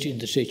change in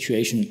the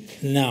situation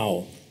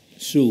now,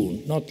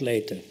 soon, not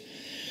later.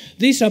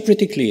 These are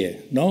pretty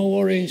clear. No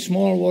worry,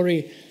 small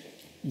worry,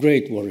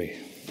 great worry.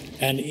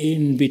 And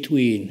in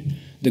between,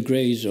 the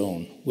gray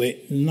zone, where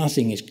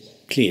nothing is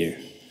clear.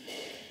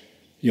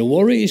 Your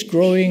worry is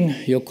growing,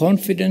 your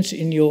confidence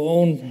in your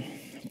own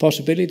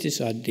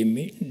possibilities are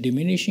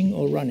diminishing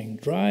or running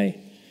dry,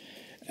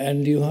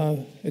 and you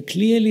have a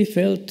clearly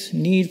felt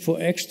need for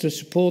extra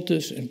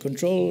supporters and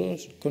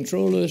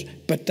controllers,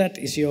 but that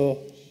is your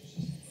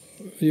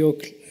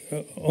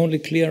only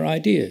clear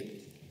idea.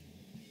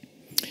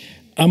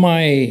 Am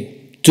I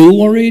too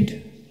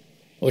worried,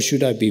 or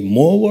should I be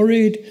more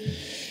worried?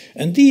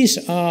 And these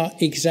are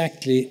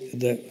exactly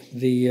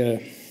the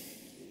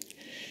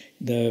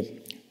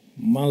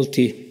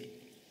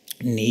multi-need,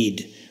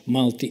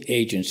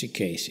 multi-agency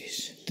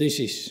cases. This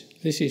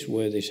is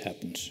where this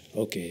happens.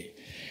 Okay,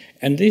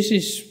 And this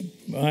is,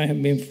 I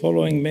have been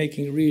following,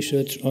 making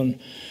research on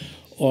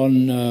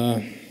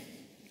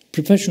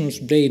professionals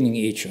blaming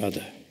each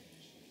other.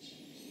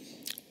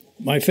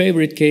 My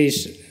favorite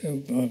case,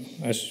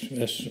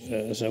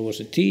 as I was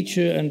a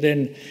teacher and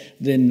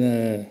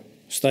then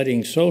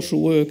studying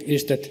social work,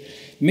 is that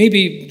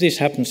maybe this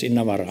happens in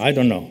Navarra, I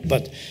don't know,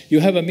 but you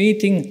have a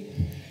meeting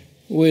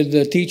with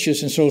the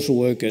teachers and social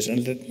workers,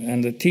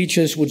 and the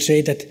teachers would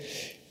say that,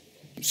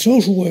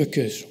 social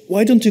workers,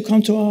 why don't you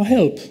come to our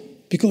help?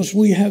 Because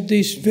we have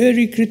these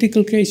very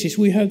critical cases,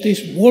 we have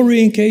these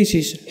worrying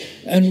cases,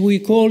 and we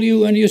call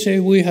you and you say,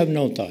 we have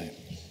no time.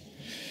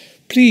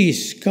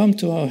 Please come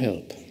to our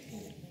help.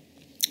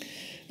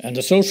 And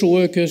the social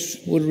workers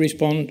would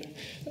respond,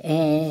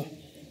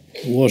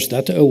 was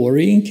that a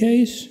worrying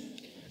case?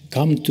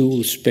 Come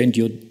to spend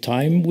your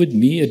time with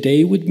me, a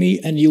day with me,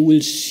 and you will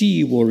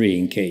see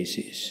worrying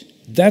cases.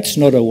 That's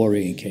not a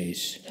worrying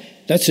case.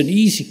 That's an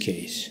easy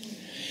case.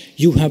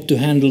 You have to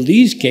handle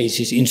these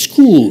cases in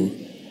school.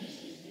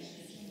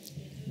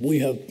 We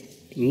have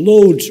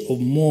loads of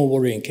more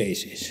worrying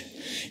cases.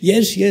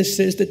 Yes, yes,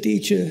 says the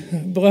teacher,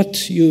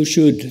 but you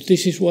should.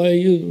 This is why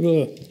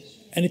you...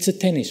 and it's a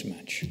tennis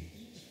match.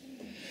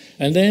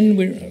 And then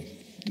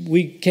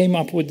we came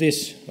up with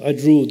this. I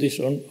drew this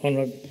on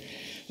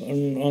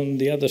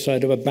the other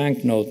side of a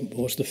banknote,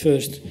 was the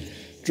first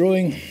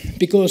drawing,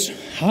 because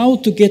how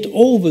to get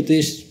over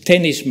this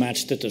tennis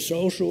match that the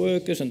social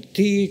workers and the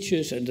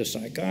teachers and the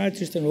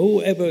psychiatrists and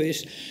whoever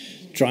is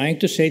trying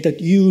to say that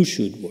you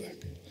should work.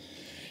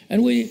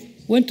 And we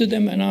went to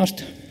them and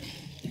asked,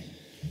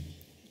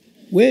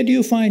 where do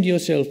you find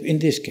yourself in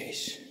this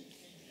case?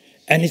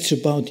 And it's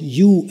about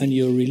you and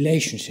your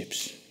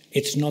relationships.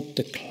 It's not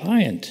the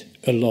client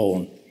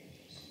alone.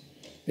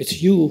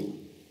 It's you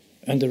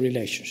and the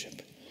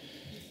relationship.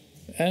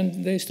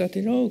 And they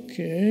started,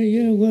 okay,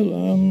 yeah,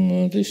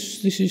 well,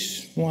 this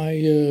is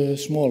my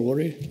small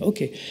worry.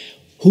 Okay,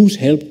 whose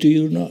help do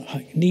you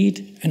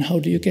need and how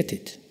do you get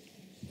it?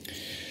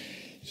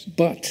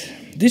 But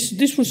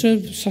this was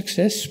a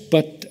success,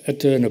 but a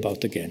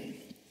turnabout again.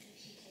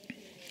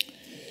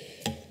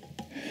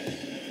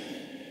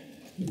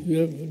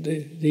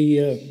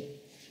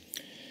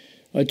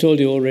 I told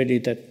you already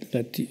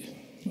that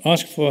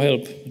ask for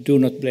help, do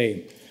not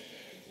blame.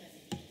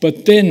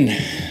 But then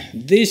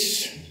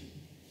this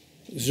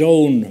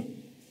zone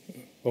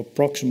of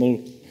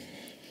proximal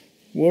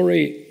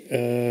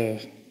worry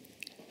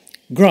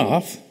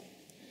graph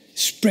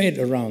spread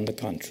around the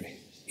country,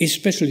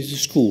 especially the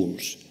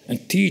schools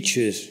and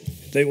teachers.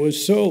 They were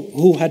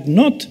who had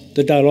not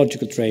the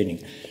dialogical training.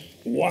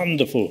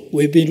 Wonderful,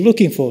 we've been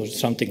looking for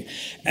something.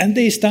 And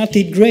they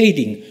started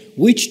grading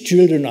which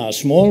children are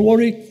small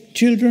worry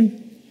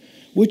children,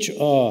 which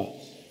are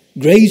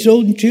grey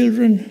zone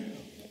children,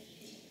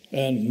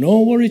 and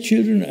no worry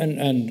children,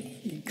 and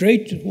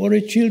great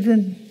worry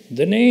children,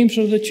 the names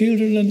of the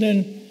children,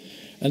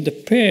 and the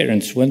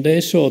parents, when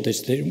they saw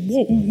this, they,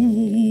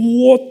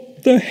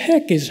 what the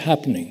heck is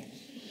happening?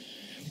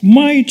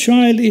 My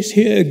child is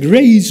here, a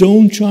grey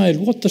zone child.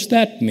 What does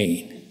that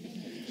mean?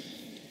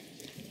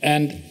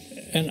 And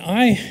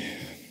I,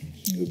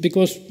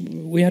 because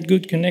we had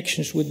good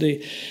connections with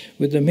the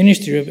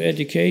Ministry of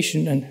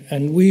Education,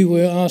 and we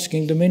were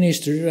asking the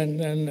minister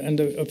and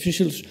the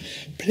officials,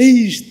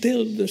 please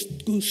tell the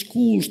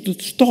schools to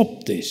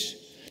stop this.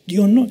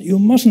 You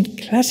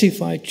mustn't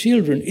classify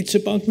children. It's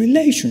about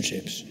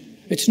relationships.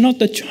 It's not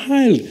the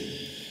child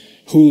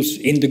who's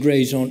in the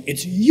grey zone.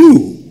 It's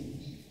you,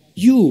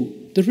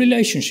 the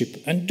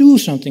relationship, and do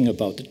something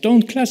about it.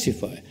 Don't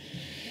classify.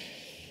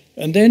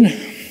 And then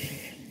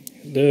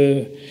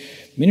the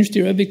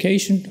Ministry of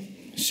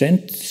Education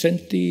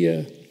sent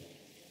the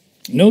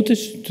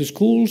notice to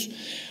schools.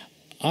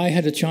 I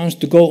had a chance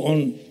to go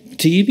on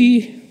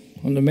TV,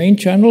 on the main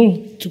channel,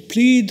 to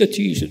plead the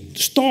teacher,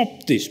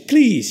 stop this,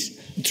 please.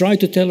 Try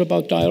to tell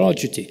about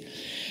dialogity.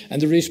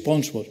 And the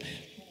response was,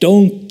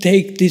 don't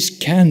take this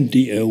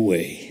candy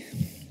away.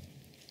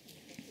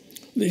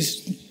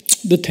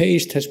 The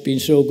taste has been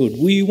so good.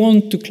 We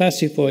want to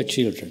classify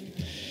children.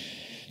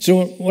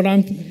 So what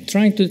I'm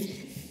trying to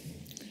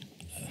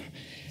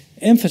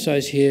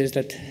emphasize here is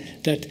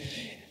that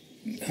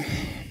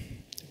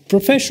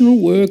professional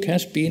work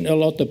has been a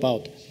lot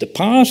about the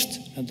past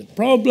and the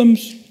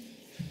problems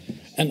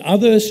and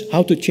others,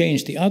 how to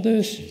change the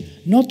others,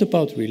 not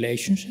about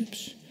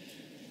relationships,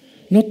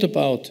 not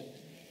about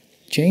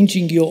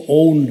changing your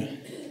own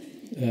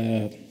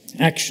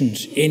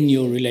actions in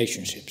your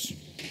relationships.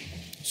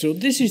 So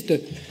this is the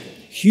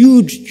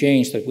huge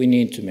change that we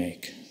need to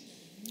make.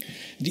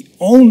 The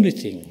only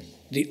thing,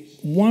 the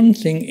one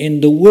thing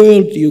in the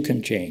world you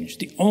can change,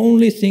 the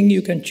only thing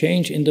you can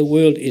change in the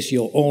world is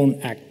your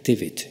own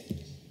activity.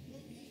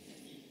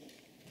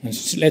 And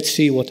let's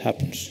see what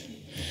happens.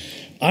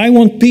 I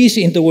want peace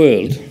in the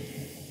world.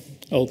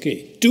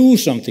 Okay, do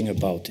something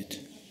about it.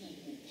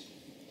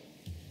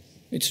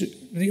 It's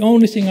the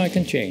only thing I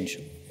can change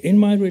in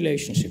my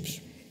relationships.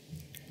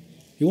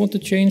 You want to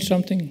change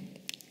something?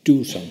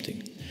 Do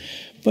something.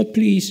 But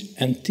please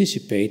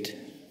anticipate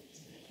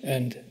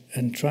and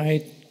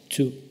try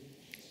to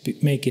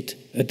make it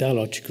a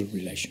dialogical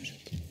relationship.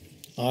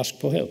 Ask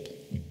for help.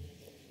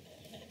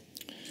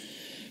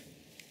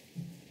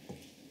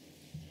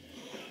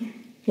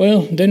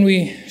 Well, then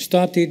we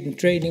started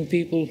training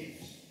people,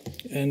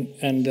 and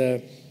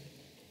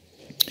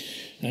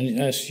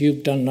as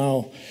you've done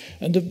now,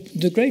 and the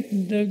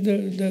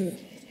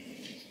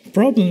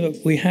problem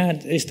that we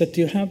had is that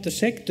you have the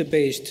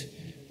sector-based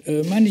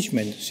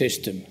management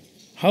system.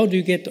 How do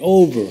you get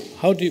over?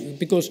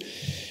 Because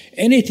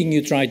anything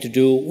you try to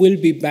do will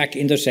be back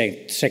in the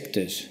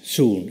sectors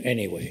soon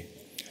anyway.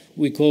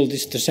 We call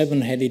this the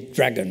seven-headed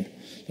dragon.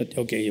 That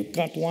okay, you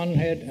cut one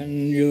head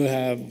and you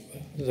have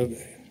the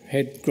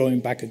head growing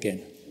back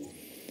again.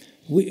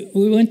 We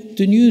went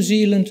to New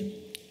Zealand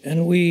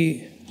and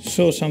we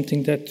saw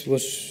something that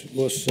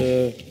was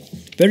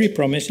very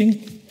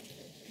promising.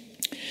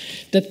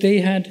 That they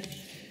had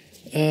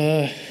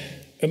a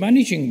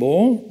managing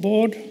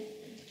board,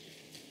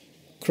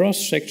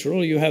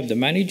 cross-sectoral. You have the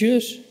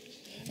managers,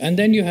 and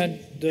then you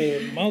had the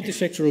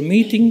multi-sectoral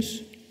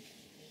meetings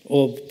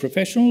of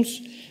professionals,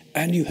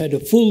 and you had a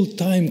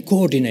full-time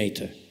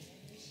coordinator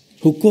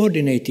who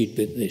coordinated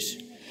with this.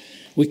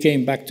 We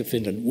came back to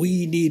Finland.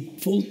 We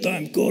need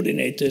full-time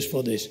coordinators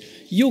for this.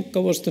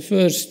 Jukka was the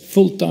first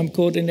full-time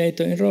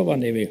coordinator in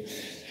Rovaniemi.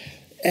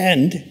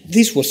 And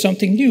this was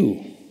something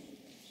new.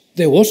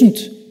 There wasn't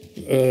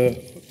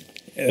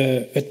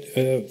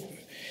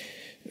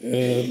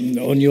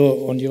on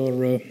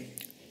your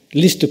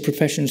list of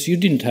professions, you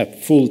didn't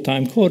have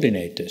full-time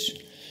coordinators,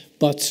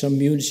 but some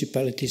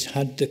municipalities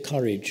had the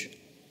courage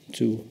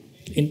to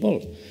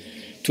involve.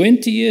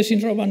 20 years in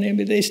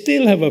Rovaniemi, they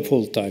still have a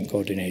full-time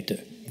coordinator.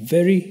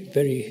 Very,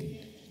 very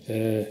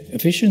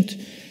efficient,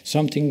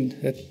 something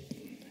that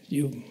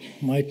you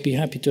might be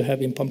happy to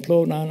have in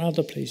Pamplona and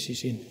other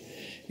places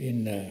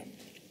in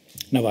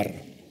Navarra.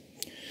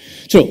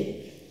 So,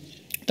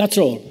 that's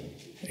all.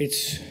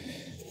 It's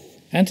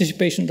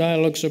anticipation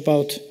dialogues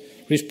about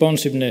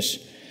responsiveness.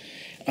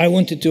 I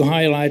wanted to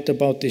highlight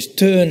about these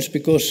turns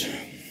because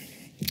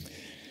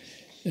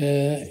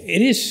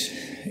it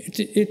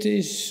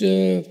is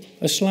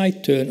a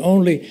slight turn.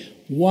 Only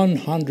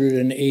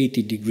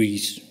 180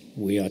 degrees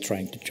we are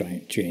trying to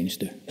change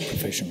the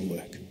professional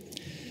work.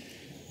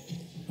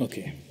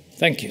 Okay,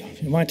 thank you.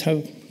 You might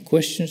have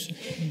questions,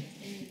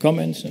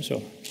 comments and so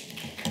on.